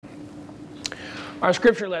Our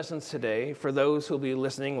scripture lessons today, for those who will be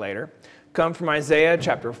listening later, come from Isaiah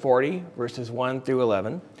chapter 40, verses 1 through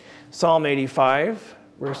 11, Psalm 85,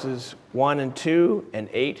 verses 1 and 2 and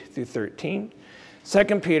 8 through 13, 2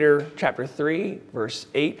 Peter chapter 3, verse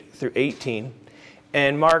 8 through 18,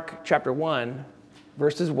 and Mark chapter 1,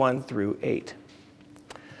 verses 1 through 8.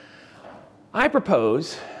 I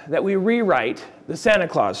propose that we rewrite the Santa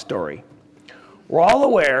Claus story. We're all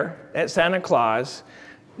aware that Santa Claus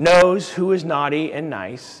knows who is naughty and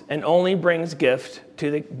nice and only brings gift to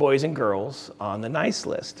the boys and girls on the nice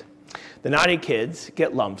list. The naughty kids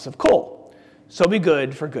get lumps of coal, so be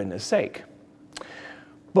good for goodness sake.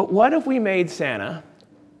 But what if we made Santa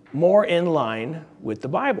more in line with the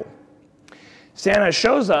Bible? Santa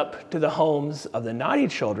shows up to the homes of the naughty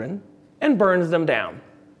children and burns them down.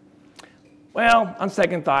 Well, on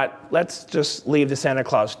second thought, let's just leave the Santa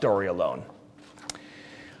Claus story alone.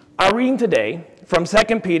 Our reading today from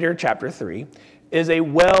 2 Peter chapter 3 is a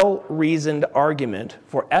well-reasoned argument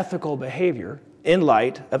for ethical behavior in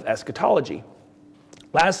light of eschatology.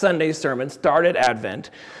 Last Sunday's sermon started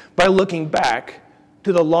Advent by looking back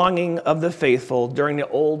to the longing of the faithful during the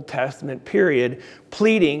Old Testament period,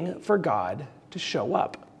 pleading for God to show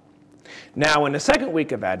up. Now, in the second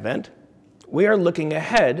week of Advent, we are looking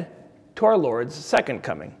ahead to our Lord's second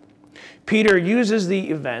coming. Peter uses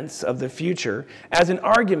the events of the future as an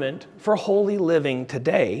argument for holy living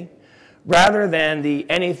today, rather than the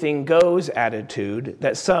anything goes attitude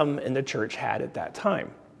that some in the church had at that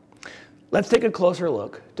time. Let's take a closer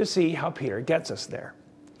look to see how Peter gets us there.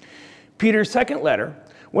 Peter's second letter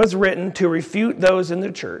was written to refute those in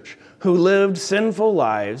the church who lived sinful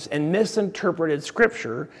lives and misinterpreted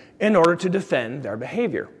Scripture in order to defend their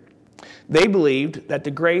behavior. They believed that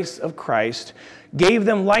the grace of Christ gave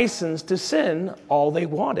them license to sin all they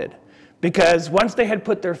wanted, because once they had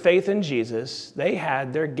put their faith in Jesus, they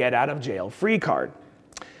had their get-out-of-jail-free card.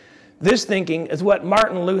 This thinking is what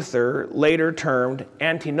Martin Luther later termed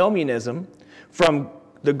antinomianism, from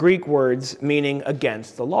the Greek words meaning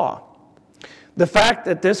against the law. The fact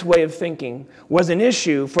that this way of thinking was an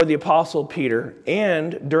issue for the Apostle Peter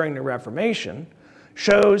and during the Reformation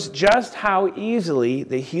shows just how easily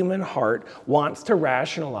the human heart wants to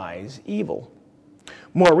rationalize evil.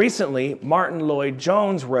 More recently, Martin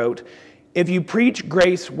Lloyd-Jones wrote, "If you preach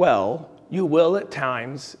grace well, you will at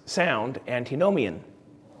times sound antinomian."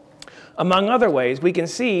 Among other ways, we can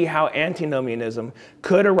see how antinomianism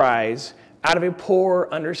could arise out of a poor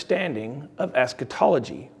understanding of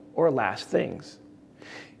eschatology, or last things.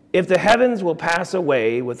 If the heavens will pass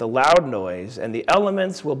away with a loud noise, and the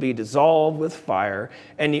elements will be dissolved with fire,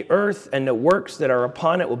 and the earth and the works that are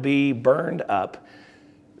upon it will be burned up,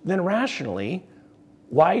 then rationally,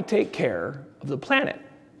 why take care of the planet?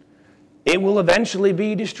 It will eventually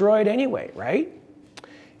be destroyed anyway, right?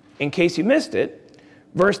 In case you missed it,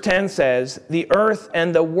 verse 10 says, "The earth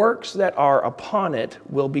and the works that are upon it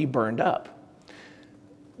will be burned up."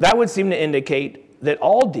 That would seem to indicate that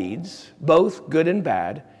all deeds, both good and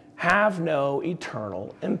bad, have no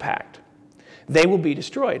eternal impact. They will be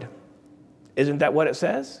destroyed. Isn't that what it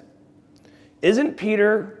says? Isn't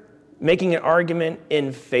Peter making an argument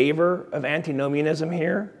in favor of antinomianism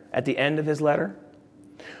here at the end of his letter?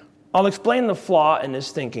 I'll explain the flaw in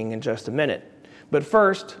this thinking in just a minute. But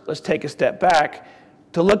first, let's take a step back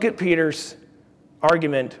to look at Peter's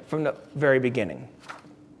argument from the very beginning.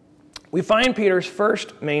 We find Peter's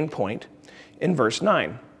first main point in verse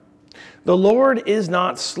 9. "The Lord is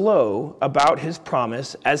not slow about his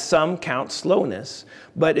promise, as some count slowness,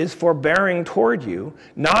 but is forbearing toward you,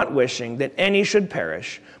 not wishing that any should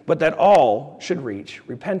perish, but that all should reach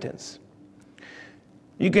repentance."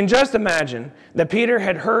 You can just imagine that Peter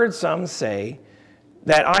had heard some say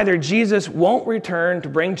that either Jesus won't return to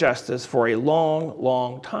bring justice for a long,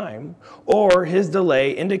 long time, or his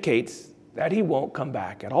delay indicates that he won't come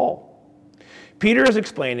back at all. Peter is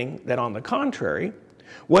explaining that, on the contrary,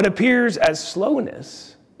 what appears as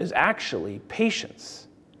slowness is actually patience.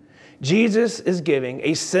 Jesus is giving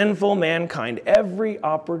a sinful mankind every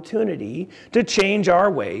opportunity to change our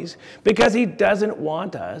ways because he doesn't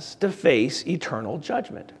want us to face eternal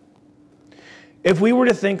judgment. If we were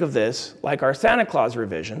to think of this like our Santa Claus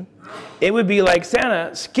revision, it would be like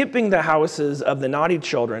Santa skipping the houses of the naughty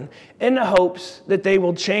children in the hopes that they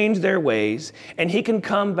will change their ways and he can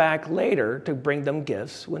come back later to bring them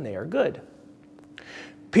gifts when they are good.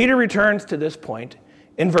 Peter returns to this point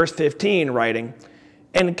in verse 15, writing,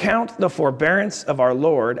 "And count the forbearance of our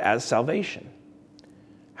Lord as salvation."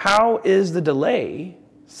 How is the delay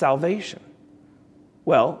salvation?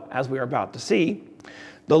 Well, as we are about to see,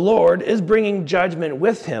 The Lord is bringing judgment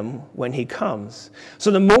with him when he comes.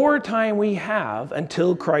 So the more time we have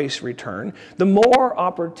until Christ's return, the more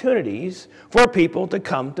opportunities for people to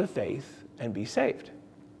come to faith and be saved.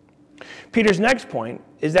 Peter's next point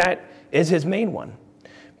is his main one.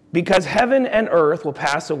 Because heaven and earth will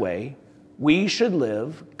pass away, we should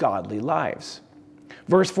live godly lives.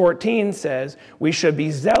 Verse 14 says, we should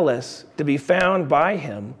be zealous to be found by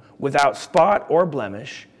him without spot or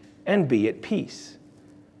blemish and be at peace.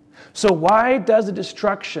 So why does the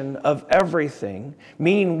destruction of everything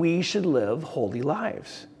mean we should live holy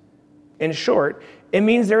lives? In short, it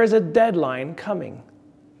means there is a deadline coming.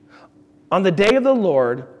 On the day of the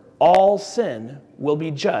Lord, all sin will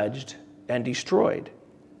be judged and destroyed.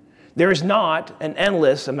 There is not an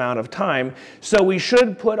endless amount of time, so we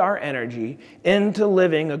should put our energy into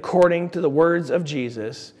living according to the words of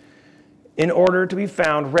Jesus in order to be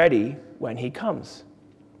found ready when he comes.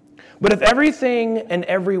 But if everything and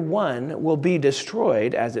everyone will be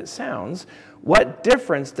destroyed, as it sounds, what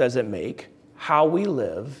difference does it make how we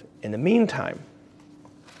live in the meantime?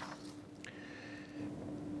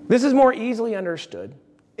 This is more easily understood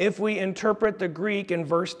if we interpret the Greek in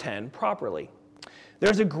verse 10 properly.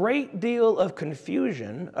 There's a great deal of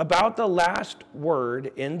confusion about the last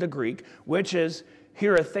word in the Greek, which is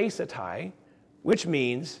hierothesetai, which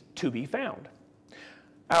means to be found.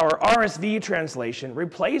 Our RSV translation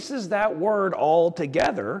replaces that word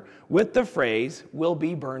altogether with the phrase will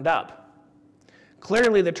be burned up.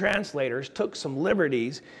 Clearly, the translators took some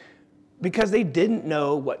liberties because they didn't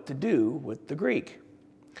know what to do with the Greek.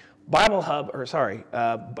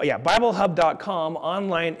 BibleHub.com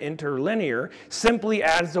online interlinear simply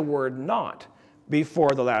adds the word not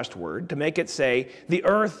before the last word to make it say, the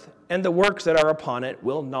earth and the works that are upon it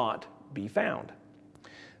will not be found.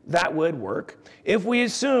 That would work if we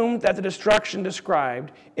assume that the destruction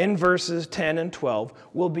described in verses 10 and 12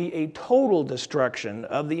 will be a total destruction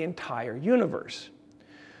of the entire universe.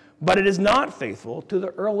 But it is not faithful to the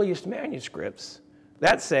earliest manuscripts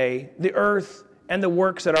that say the earth and the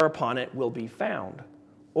works that are upon it will be found,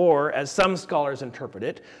 or, as some scholars interpret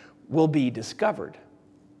it, will be discovered.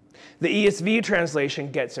 The ESV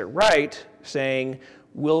translation gets it right, saying,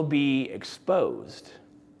 will be exposed.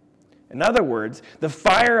 In other words, the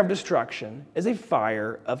fire of destruction is a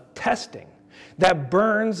fire of testing that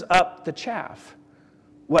burns up the chaff.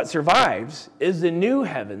 What survives is the new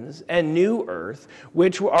heavens and new earth,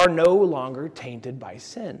 which are no longer tainted by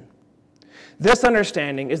sin. This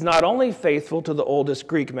understanding is not only faithful to the oldest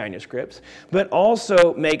Greek manuscripts, but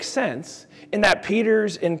also makes sense in that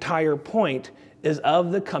Peter's entire point is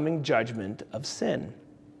of the coming judgment of sin.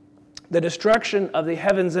 The destruction of the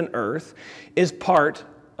heavens and earth is part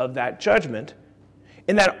of that judgment,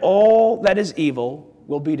 in that all that is evil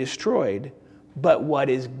will be destroyed, but what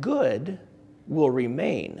is good will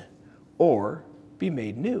remain or be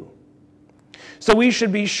made new. So we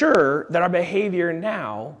should be sure that our behavior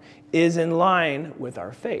now is in line with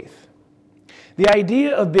our faith. The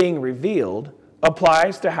idea of being revealed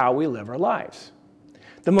applies to how we live our lives.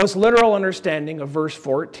 The most literal understanding of verse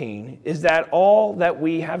 14 is that all that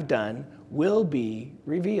we have done will be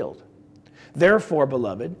revealed. Therefore,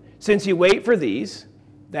 beloved, since you wait for these,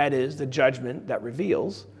 that is, the judgment that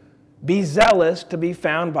reveals, be zealous to be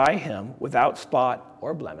found by him without spot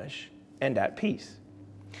or blemish and at peace.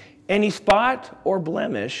 Any spot or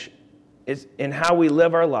blemish is in how we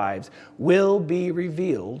live our lives will be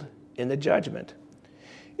revealed in the judgment.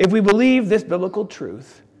 If we believe this biblical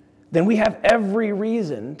truth, then we have every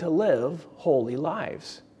reason to live holy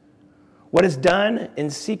lives. What is done in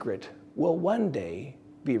secret will one day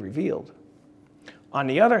be revealed. On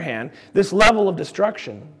the other hand, this level of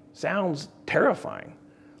destruction sounds terrifying,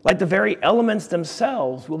 like the very elements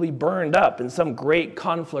themselves will be burned up in some great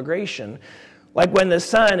conflagration, like when the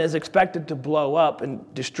sun is expected to blow up and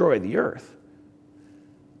destroy the earth.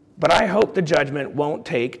 But I hope the judgment won't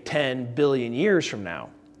take 10 billion years from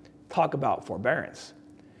now. Talk about forbearance.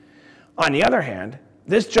 On the other hand,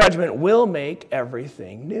 this judgment will make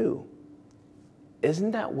everything new.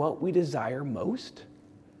 Isn't that what we desire most?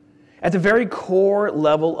 At the very core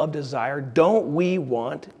level of desire, don't we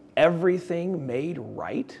want everything made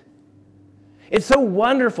right? It's so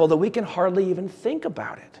wonderful that we can hardly even think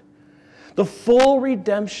about it. The full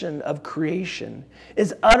redemption of creation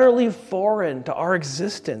is utterly foreign to our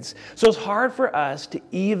existence, so it's hard for us to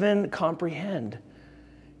even comprehend.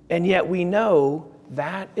 And yet we know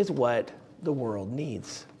that is what the world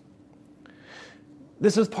needs.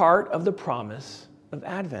 This is part of the promise of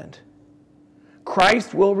Advent.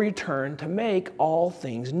 Christ will return to make all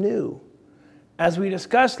things new. As we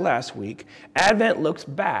discussed last week, Advent looks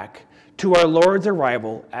back to our Lord's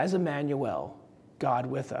arrival as Emmanuel, God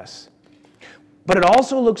with us. But it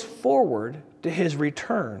also looks forward to his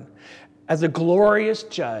return as a glorious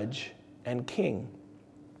judge and king.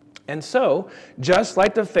 And so, just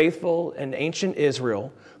like the faithful in ancient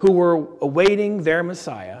Israel who were awaiting their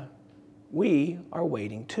Messiah, we are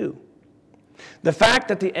waiting too. The fact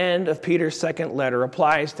that the end of Peter's second letter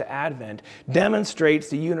applies to Advent demonstrates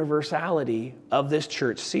the universality of this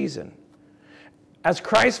church season. As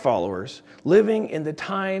Christ followers, living in the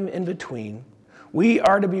time in between, we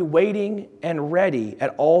are to be waiting and ready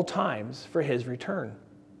at all times for his return.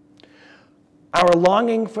 Our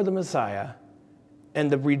longing for the Messiah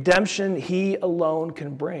and the redemption he alone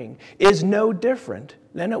can bring is no different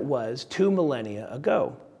than it was 2 millennia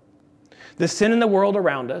ago. The sin in the world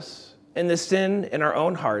around us and the sin in our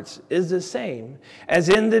own hearts is the same as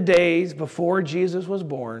in the days before Jesus was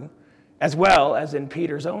born, as well as in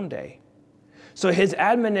Peter's own day. So his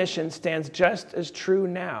admonition stands just as true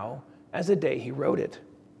now as the day he wrote it.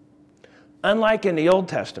 Unlike in the Old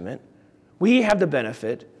Testament, we have the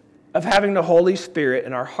benefit of having the Holy Spirit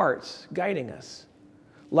in our hearts guiding us.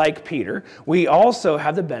 Like Peter, we also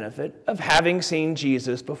have the benefit of having seen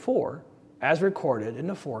Jesus before, as recorded in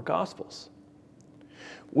the 4 Gospels.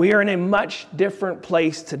 We are in a much different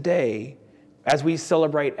place today as we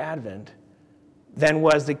celebrate Advent than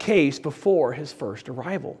was the case before his first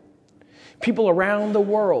arrival. People around the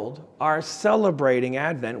world are celebrating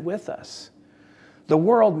Advent with us. The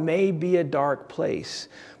world may be a dark place,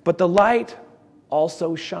 but the light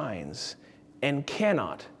also shines and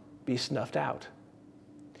cannot be snuffed out.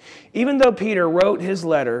 Even though Peter wrote his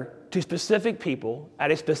letter to specific people at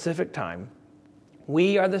a specific time,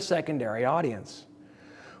 we are the secondary audience.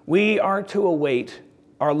 We are to await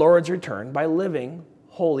our Lord's return by living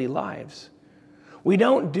holy lives. We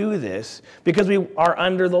don't do this because we are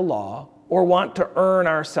under the law or want to earn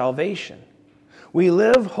our salvation. We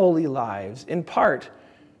live holy lives in part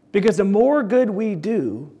because the more good we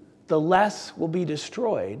do, the less will be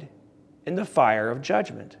destroyed in the fire of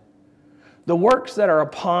judgment. The works that are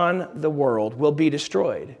upon the world will be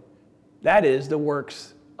destroyed. That is, the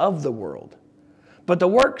works of the world. But the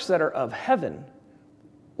works that are of heaven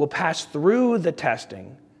will pass through the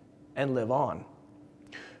testing and live on.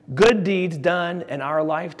 Good deeds done in our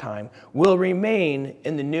lifetime will remain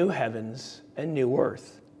in the new heavens and new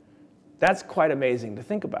earth. That's quite amazing to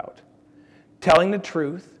think about. Telling the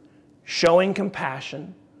truth, showing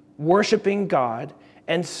compassion, worshiping God,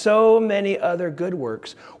 and so many other good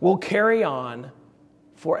works will carry on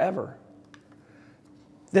forever.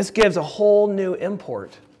 This gives a whole new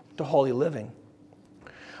import to holy living.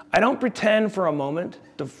 I don't pretend for a moment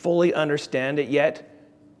to fully understand it yet,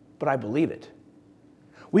 but I believe it.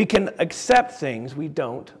 We can accept things we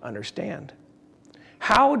don't understand.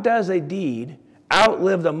 How does a deed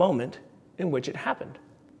outlive the moment in which it happened?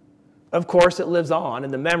 Of course, it lives on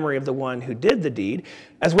in the memory of the one who did the deed,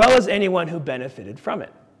 as well as anyone who benefited from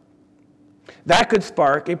it. That could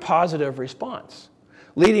spark a positive response,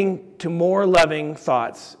 leading to more loving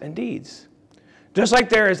thoughts and deeds. Just like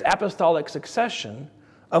there is apostolic succession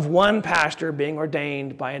of one pastor being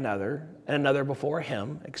ordained by another, and another before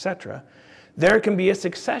him, etc., there can be a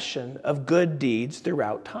succession of good deeds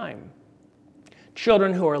throughout time.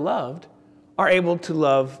 Children who are loved are able to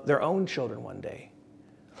love their own children one day.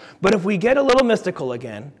 But if we get a little mystical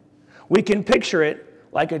again, we can picture it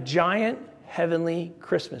like a giant heavenly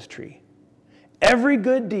Christmas tree. Every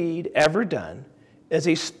good deed ever done is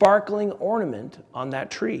a sparkling ornament on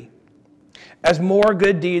that tree. As more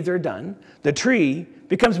good deeds are done, the tree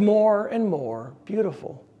becomes more and more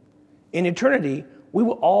beautiful. In eternity, we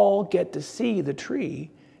will all get to see the tree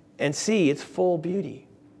and see its full beauty.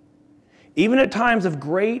 Even at times of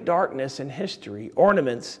great darkness in history,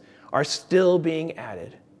 ornaments are still being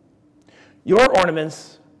added. Your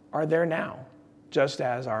ornaments are there now, just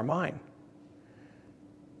as are mine.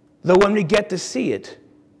 Though when we get to see it,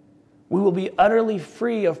 we will be utterly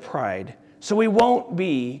free of pride, so we won't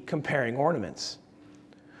be comparing ornaments.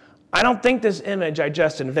 I don't think this image I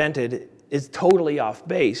just invented is totally off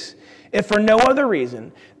base, if for no other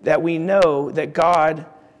reason that we know that God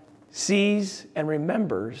sees and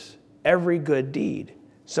remembers every good deed.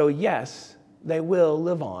 So yes, they will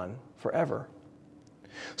live on forever.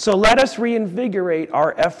 So let us reinvigorate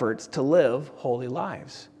our efforts to live holy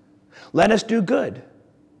lives. Let us do good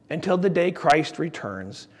until the day Christ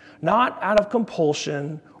returns, not out of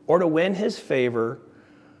compulsion or to win his favor,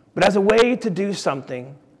 but as a way to do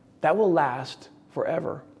something that will last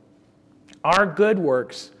forever. Our good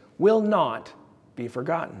works will not be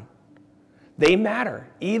forgotten. They matter,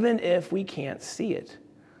 even if we can't see it.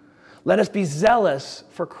 Let us be zealous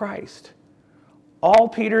for Christ. All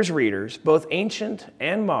Peter's readers, both ancient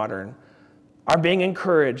and modern, are being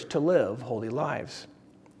encouraged to live holy lives.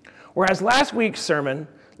 Whereas last week's sermon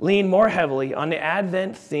leaned more heavily on the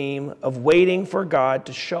Advent theme of waiting for God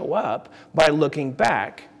to show up by looking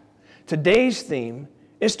back, today's theme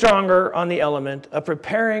is stronger on the element of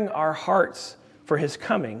preparing our hearts for his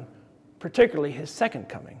coming, particularly his second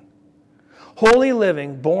coming. Holy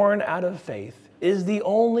living born out of faith is the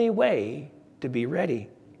only way to be ready.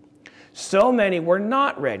 So many were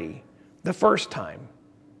not ready the first time.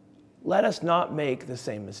 Let us not make the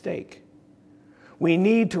same mistake. We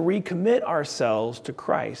need to recommit ourselves to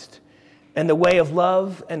Christ and the way of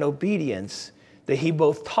love and obedience that he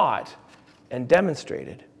both taught and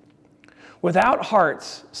demonstrated. Without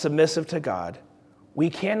hearts submissive to God, we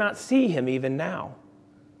cannot see him even now.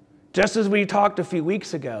 Just as we talked a few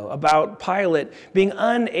weeks ago about Pilate being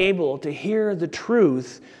unable to hear the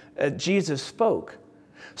truth Jesus spoke.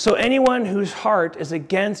 So anyone whose heart is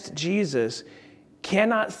against Jesus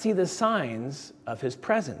cannot see the signs of his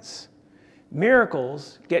presence.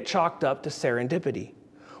 Miracles get chalked up to serendipity.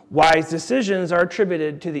 Wise decisions are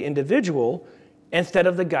attributed to the individual instead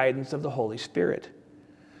of the guidance of the Holy Spirit.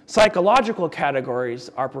 Psychological categories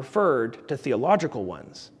are preferred to theological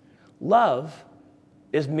ones. Love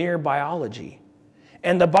is mere biology,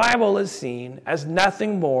 and the Bible is seen as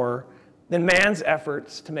nothing more than man's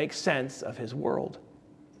efforts to make sense of his world.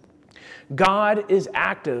 God is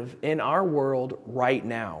active in our world right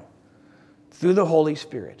now through the Holy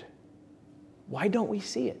Spirit. Why don't we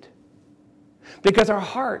see it? Because our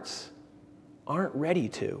hearts aren't ready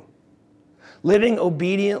to. Living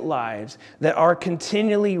obedient lives that are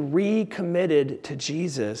continually recommitted to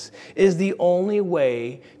Jesus is the only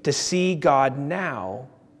way to see God now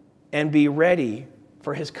and be ready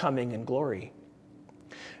for his coming in glory.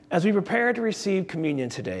 As we prepare to receive communion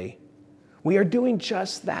today, we are doing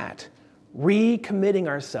just that, recommitting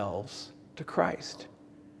ourselves to Christ.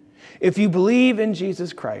 If you believe in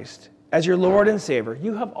Jesus Christ as your Lord and Savior,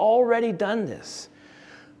 you have already done this.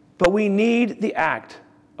 But we need the act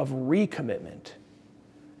of recommitment.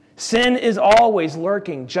 Sin is always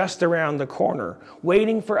lurking just around the corner,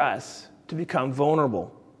 waiting for us to become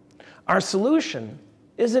vulnerable. Our solution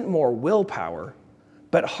isn't more willpower,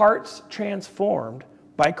 but hearts transformed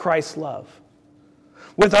by Christ's love.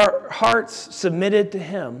 With our hearts submitted to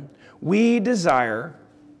him, we desire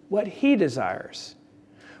what he desires.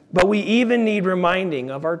 But we even need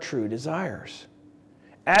reminding of our true desires.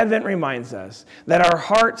 Advent reminds us that our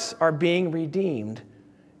hearts are being redeemed,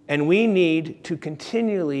 and we need to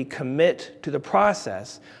continually commit to the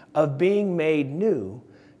process of being made new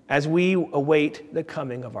as we await the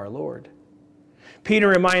coming of our Lord. Peter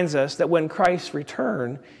reminds us that when Christ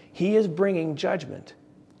returns, he is bringing judgment.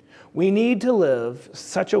 We need to live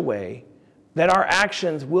such a way that our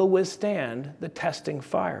actions will withstand the testing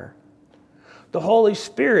fire. The Holy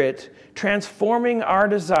Spirit transforming our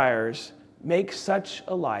desires makes such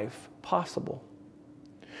a life possible.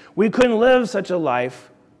 We couldn't live such a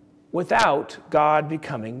life without God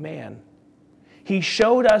becoming man. He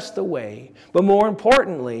showed us the way, but more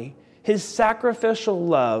importantly, his sacrificial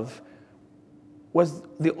love was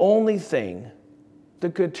the only thing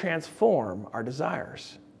that could transform our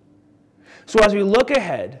desires. So as we look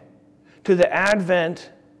ahead to the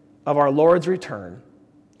advent of our Lord's return,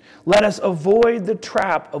 let us avoid the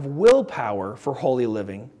trap of willpower for holy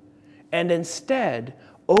living and instead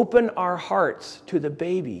open our hearts to the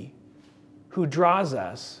baby who draws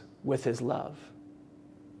us with his love.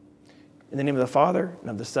 In the name of the Father, and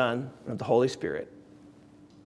of the Son, and of the Holy Spirit.